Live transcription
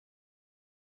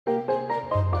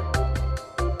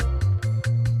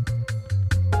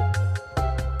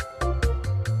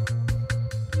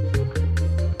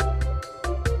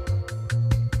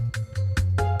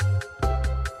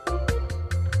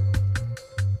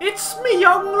It's me,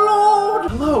 young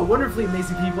lord! Hello, wonderfully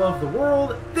amazing people of the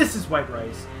world. This is White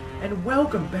Rice, and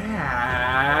welcome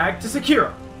back to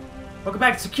Sekiro. Welcome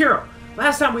back to Sekiro.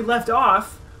 Last time we left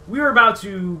off, we were about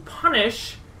to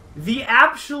punish the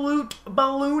absolute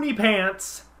balloony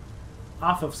pants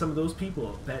off of some of those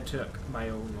people that took my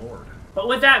own lord. But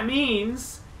what that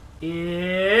means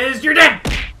is you're dead!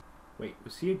 Wait,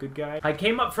 was he a good guy? I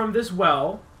came up from this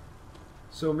well,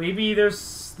 so maybe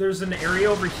there's an area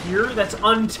over here that's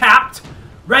untapped,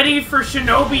 ready for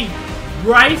Shinobi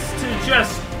Rice to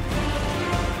just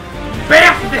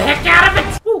bamf the heck out of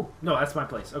it! Ooh, no, that's my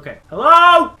place. Okay.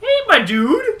 Hello? Hey, my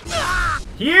dude!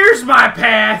 Here's my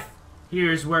path!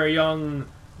 Here's where young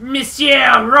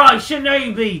Monsieur Rice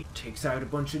Shinobi takes out a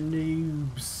bunch of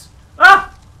noobs.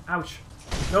 Ah! Ouch.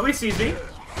 Nobody sees me.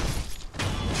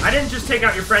 I didn't just take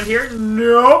out your friend here.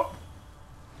 Nope.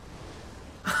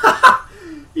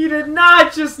 You did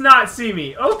not just not see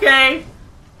me. Okay.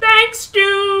 Thanks,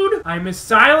 dude. I'm as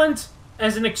silent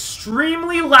as an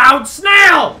extremely loud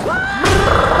snail.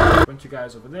 Bunch of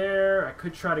guys over there. I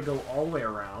could try to go all the way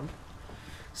around.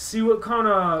 See what kind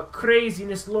of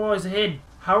craziness lies ahead.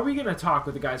 How are we going to talk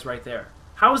with the guys right there?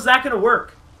 How is that going to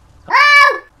work?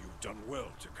 You've done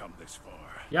well to come this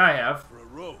far. Yeah, I have. For a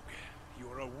rogue, you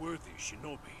are a worthy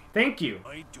shinobi. Thank you.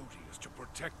 My duty is to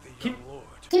protect the young lord.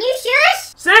 Can you shoot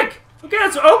us? Sick! Okay,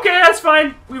 that's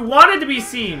fine. We wanted to be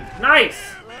seen. Nice.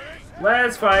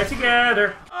 Let's fight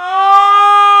together.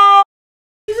 Oh!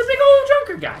 He's a big old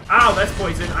drunkard guy. Ow, that's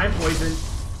poison. I'm poisoned.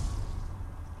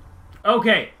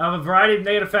 Okay, I have a variety of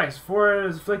negative effects. Before it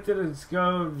is afflicted, it's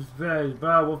goes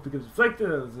wolf becomes afflicted.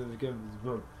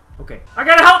 Okay. I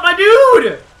gotta help my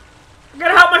dude! I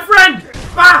gotta help my friend!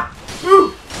 Bah!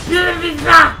 Boo!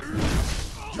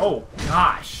 Oh,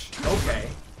 gosh. Okay.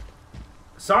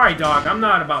 Sorry, dog. I'm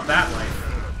not about that life.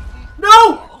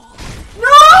 No!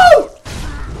 No!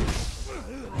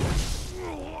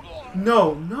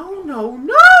 No, no, no,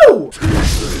 no!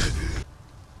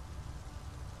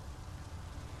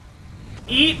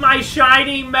 Eat my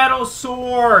shiny metal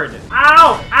sword!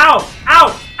 Ow! Ow!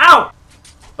 Ow! Ow!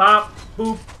 Bop,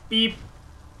 boop, beep.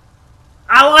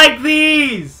 I like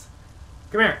these!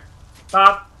 Come here.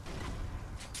 Bop.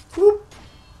 Boop.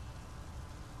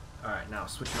 Alright, now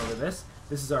switching over to this.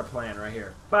 This is our plan right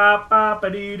here. Bop, bop,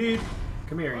 ba-dee-dee.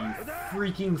 Come here, you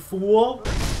freaking fool.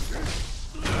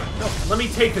 No, let me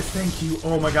take this, thank you.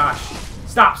 Oh my gosh.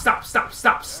 Stop, stop, stop,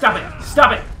 stop, stop it.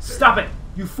 Stop it, stop it.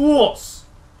 You fools.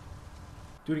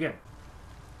 Do it again.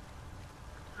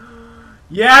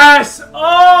 Yes!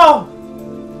 Oh!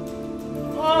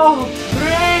 Oh,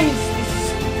 praise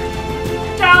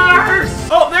the stars!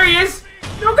 Oh, there he is!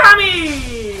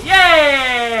 Nogami!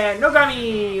 Yeah!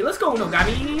 Nogami! Let's go,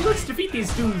 Nogami! Let's defeat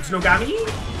these dudes, Nogami!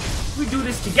 We do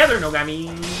this together, Nogami!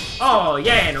 Oh,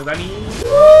 yeah, Nogami!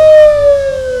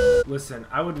 Woo! Listen,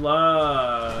 I would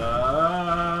love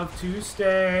to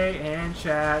stay and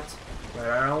chat, but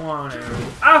I don't want to.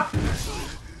 Ah!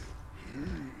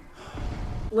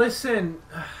 Listen,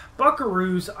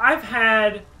 buckaroos, I've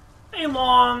had a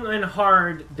long and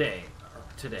hard day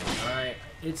today, alright?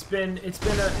 It's been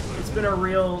a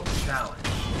real challenge,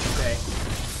 okay?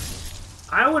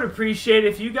 I would appreciate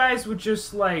if you guys would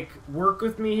just, like, work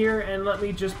with me here and let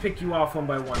me just pick you off one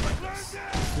by one like this.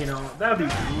 You know, that would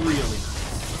be really nice.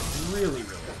 Really,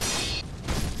 really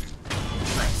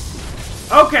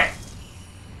nice. Okay.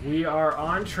 We are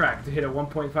on track to hit a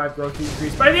 1.5 growth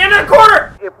increase by the end of the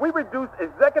quarter! If we reduce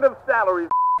executive salaries...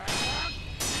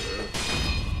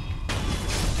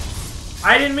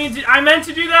 I didn't mean to... I meant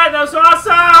to do that! That was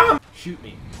awesome! Shoot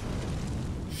me.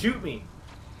 Shoot me.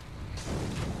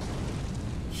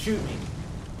 Shoot me.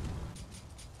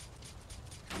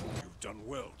 You've done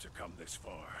well to come this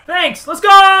far. Thanks! Let's go!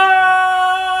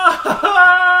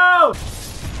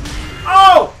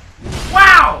 Oh!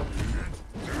 Wow!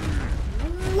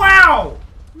 Wow!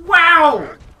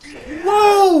 Wow!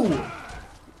 Whoa!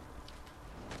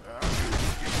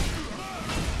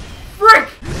 Frick!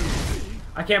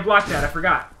 I can't block that, I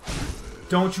forgot.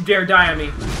 Don't you dare die on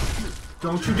me.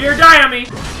 Don't you dare die on me!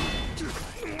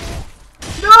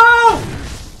 No!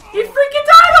 He freaking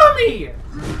died on me!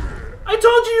 I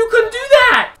told you you couldn't do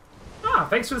that! Ah,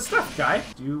 thanks for the stuff, guy.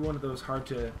 Do one of those hard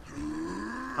to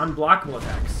unblockable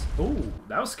attacks. Ooh,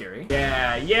 that was scary.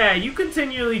 Yeah, yeah, you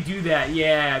continually do that.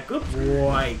 Yeah, good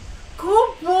boy.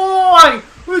 Good boy!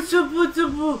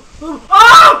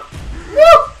 Oh!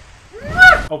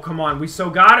 Oh, come on, we so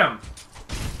got him.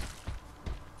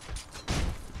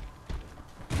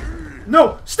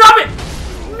 No! Stop it!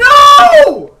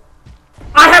 No!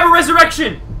 I have a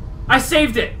resurrection! I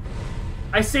saved it.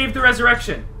 I saved the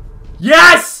resurrection.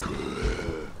 Yes!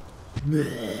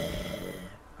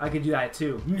 I could do that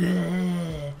too.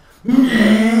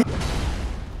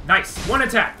 Nice. One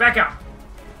attack. Back out.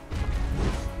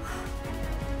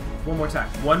 One more attack.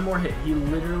 One more hit. He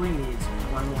literally needs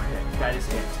one more hit. That is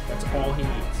it. That's all he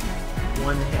needs.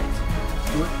 One hit.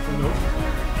 Do it. Nope.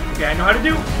 Okay, I know how to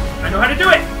do. I know how to do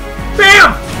it.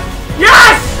 Bam!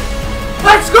 Yes!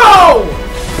 Let's go!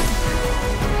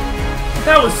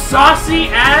 That was saucy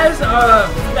as a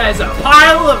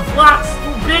pile of lots,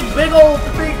 big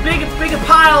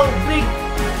pile, big,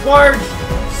 large,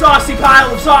 saucy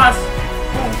pile of sauce.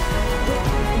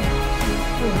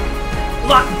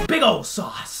 Big old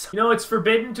sauce. You know, it's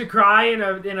forbidden to cry in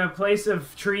a place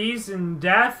of trees and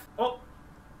death. Oh,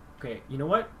 okay. You know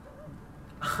what?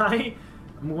 I'm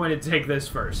going to take this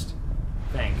first.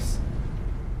 Thanks.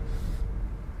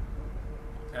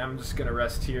 I'm just gonna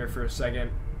rest here for a second,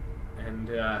 and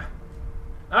all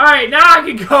right, now I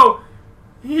can go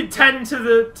tend to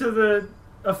the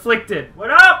afflicted.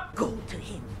 What up? Go to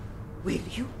him, will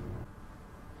you?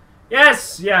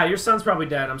 Yes, yeah, your son's probably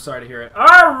dead. I'm sorry to hear it.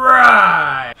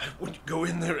 Alright! I wouldn't go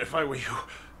in there if I were you.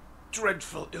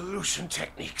 Dreadful illusion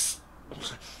techniques.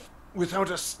 Without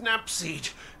a snap seed,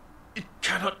 it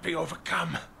cannot be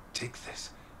overcome. Take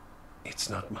this. It's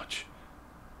not much,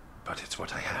 but it's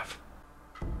what I have.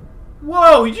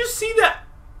 Whoa, did you see that?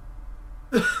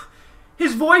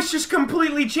 His voice just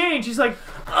completely changed. He's like,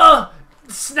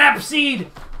 snap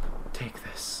seed. Take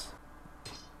this.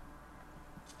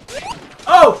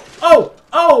 Oh,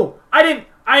 I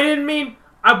didn't mean,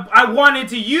 I wanted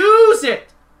to use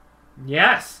it.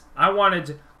 Yes, I wanted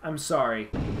to, I'm sorry.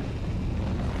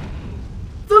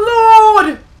 The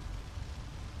Lord!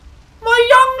 My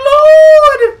young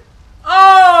Lord!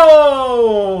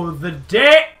 Oh, the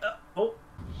day, oh.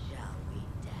 Shall we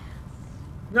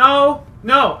dance?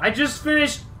 No, I just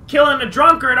finished killing a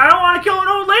drunkard. I don't want to kill an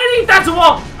old lady. That's a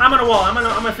wall. I'm on a wall. I'm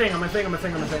a thing.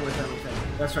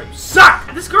 That's right. You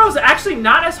suck! This girl is actually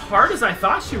not as hard as I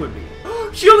thought she would be.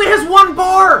 She only has one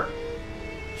bar!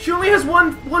 She only has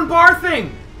one bar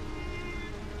thing.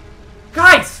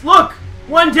 Guys, look!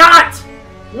 One dot!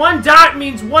 One dot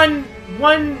means one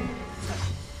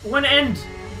end.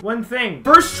 One thing.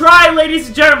 First try, ladies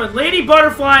and gentlemen. Lady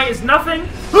Butterfly is nothing.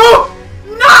 Oh!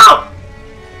 No!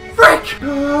 Frick!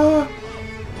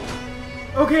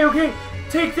 Okay.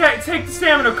 Take that. Take the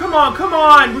stamina. Come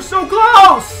on. We're so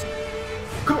close!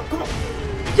 Come on.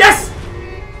 Yes!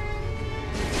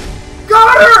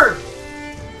 Got her!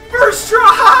 First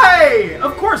try!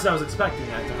 Of course I was expecting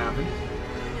that to happen.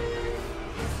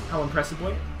 How impressive,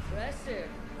 boy. Impressive,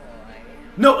 boy.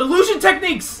 No, illusion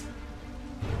techniques!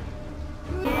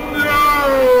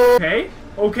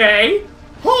 Okay.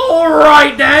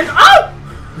 Alright then! Oh!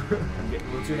 I'm getting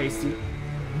a little too hasty.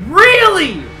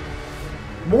 Really?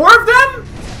 More of them?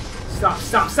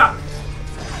 Stop.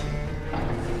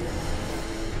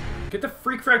 Get the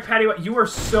freak frag patio. You are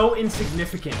so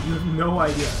insignificant. You have no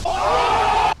idea.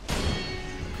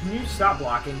 Can you stop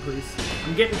blocking, please?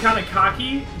 I'm getting kind of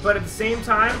cocky, but at the same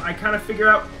time, I kind of figure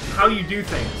out how you do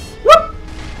things. Whoop!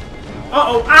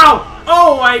 Uh-oh, ow!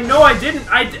 Oh, I know I didn't.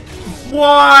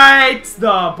 What?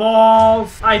 The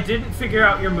balls. I didn't figure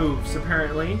out your moves,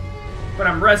 apparently. But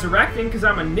I'm resurrecting because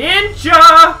I'm a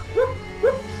ninja! Whoop,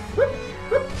 whoop, whoop,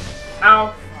 whoop.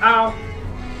 Ow, ow.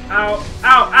 Ow.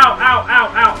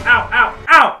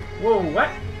 Whoa, what?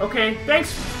 Okay,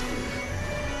 thanks.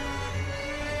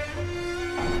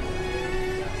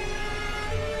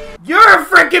 You're a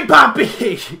freaking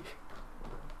puppy!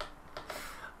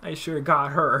 I sure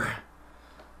got her.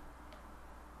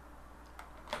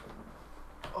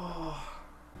 Oh.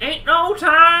 Ain't no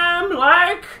time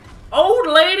like old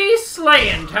lady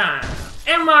slaying time.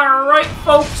 Am I right,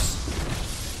 folks?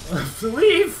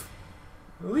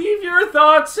 Leave your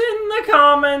thoughts in the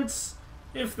comments.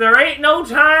 If there ain't no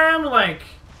time like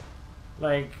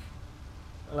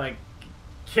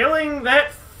killing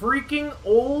that freaking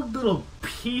old little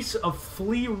piece of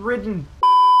flea-ridden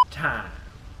time.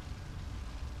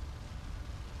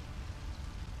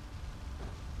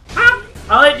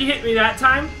 I'll let you hit me that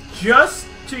time, just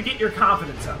to get your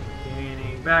confidence up.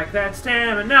 Gaining back that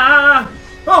stamina.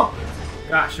 Oh!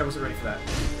 Gosh, I wasn't ready for that.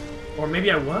 Or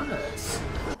maybe I was.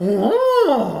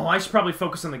 Oh! I should probably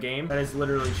focus on the game. That is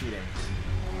literally cheating.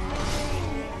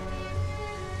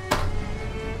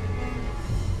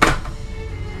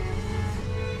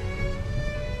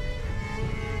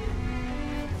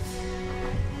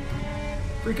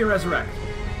 Freaking resurrect.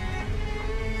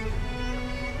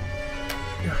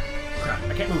 Crap,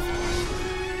 I can't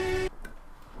move.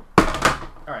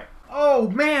 Alright. Oh,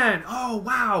 man! Oh,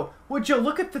 wow! Would you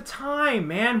look at the time,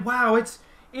 man? Wow,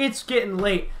 it's getting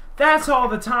late. That's all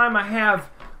the time I have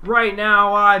right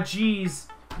now. Geez.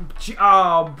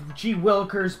 G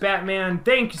Wilkers, Batman,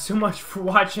 thank you so much for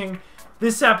watching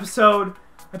this episode.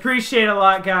 I appreciate it a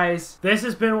lot, guys. This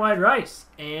has been White Rice,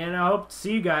 and I hope to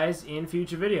see you guys in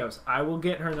future videos. I will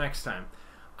get her next time.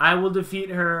 I will defeat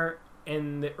her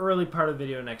in the early part of the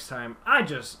video next time. I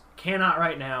just cannot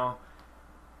right now.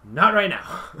 Not right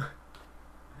now.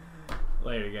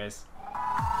 Later, guys.